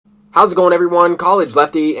How's it going, everyone? College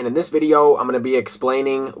Lefty, and in this video I'm going to be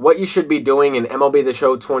explaining what you should be doing in MLB The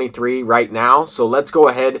Show 23 right now. So let's go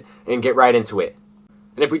ahead and get right into it.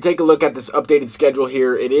 And if we take a look at this updated schedule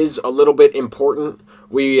here, it is a little bit important.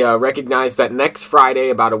 We recognize that next Friday,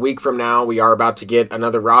 about a week from now, we are about to get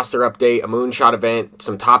another roster update, a moonshot event,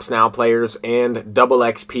 some Tops Now players, and Double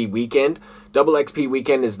XP weekend. Double XP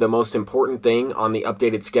weekend is the most important thing on the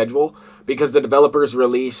updated schedule because the developers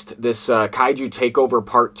released this Kaiju Takeover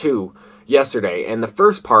Part 2 yesterday, and the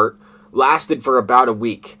first part lasted for about a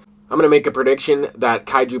week. I'm going to make a prediction that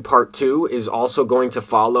Kaiju Part 2 is also going to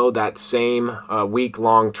follow that same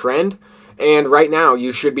week-long trend. And right now,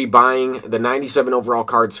 you should be buying the 97 overall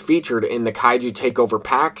cards featured in the Kaiju Takeover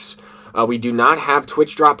packs. We do not have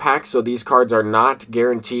Twitch drop packs, so these cards are not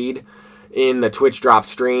guaranteed in the Twitch drop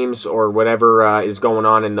streams or whatever is going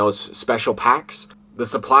on in those special packs. The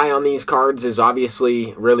supply on these cards is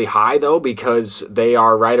obviously really high, though, because they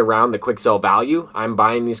are right around the quick sell value. I'm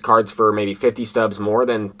buying these cards for maybe 50 stubs more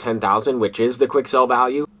than 10,000, which is the quick sell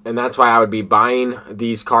value. And that's why I would be buying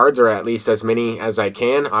these cards, or at least as many as I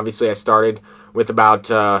can. Obviously, I started with about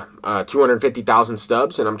 250,000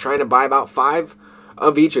 stubs, and I'm trying to buy about 5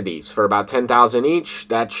 of each of these for about 10,000 each.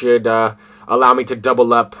 That should allow me to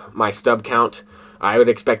double up my stub count. I would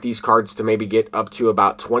expect these cards to maybe get up to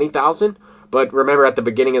about 20,000. But remember, at the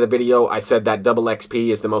beginning of the video, I said that double XP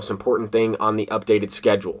is the most important thing on the updated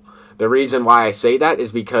schedule. The reason why I say that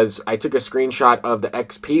is because I took a screenshot of the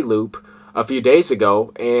XP loop a few days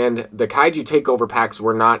ago, and the Kaiju Takeover packs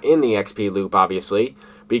were not in the XP loop, obviously,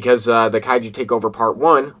 because the Kaiju Takeover Part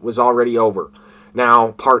 1 was already over.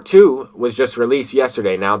 Now, Part 2 was just released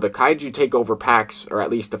yesterday. Now, the Kaiju Takeover packs, or at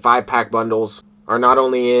least the 5-pack bundles, are not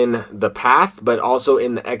only in the path, but also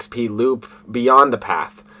in the XP loop beyond the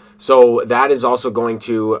path. So that is also going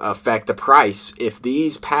to affect the price if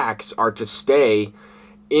these packs are to stay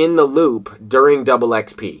in the loop during double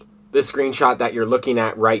XP. This screenshot that you're looking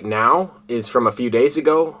at right now is from a few days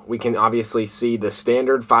ago. We can obviously see the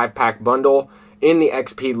standard 5-pack bundle in the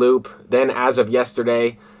XP loop. Then as of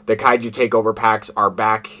yesterday, the Kaiju Takeover packs are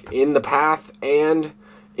back in the path and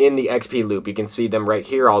in the XP loop. You can see them right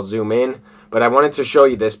here. I'll zoom in. But I wanted to show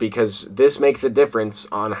you this because this makes a difference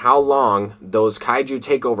on how long those Kaiju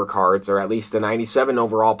Takeover cards, or at least the 97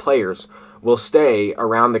 overall players, will stay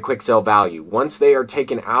around the quick sell value. Once they are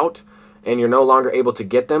taken out and you're no longer able to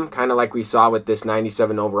get them, kind of like we saw with this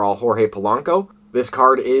 97 overall Jorge Polanco, this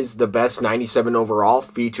card is the best 97 overall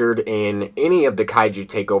featured in any of the Kaiju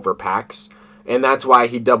Takeover packs. And that's why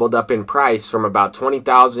he doubled up in price from about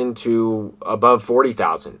 20,000 to above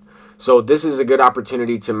 40,000. So this is a good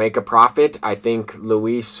opportunity to make a profit. I think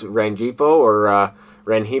Luis Rengifo or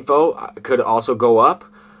Rengifo could also go up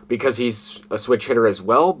because he's a switch hitter as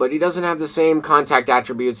well, but he doesn't have the same contact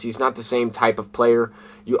attributes. He's not the same type of player.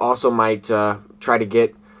 You also might try to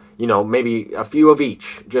get, maybe a few of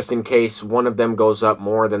each, just in case one of them goes up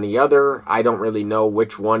more than the other. I don't really know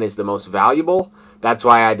which one is the most valuable. That's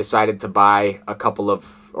why I decided to buy a couple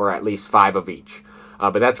of, or at least 5 of each.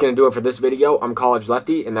 But that's going to do it for this video. I'm College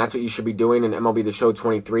Lefty, and that's what you should be doing in MLB The Show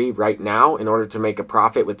 23 right now in order to make a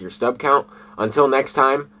profit with your stub count. Until next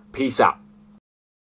time, peace out.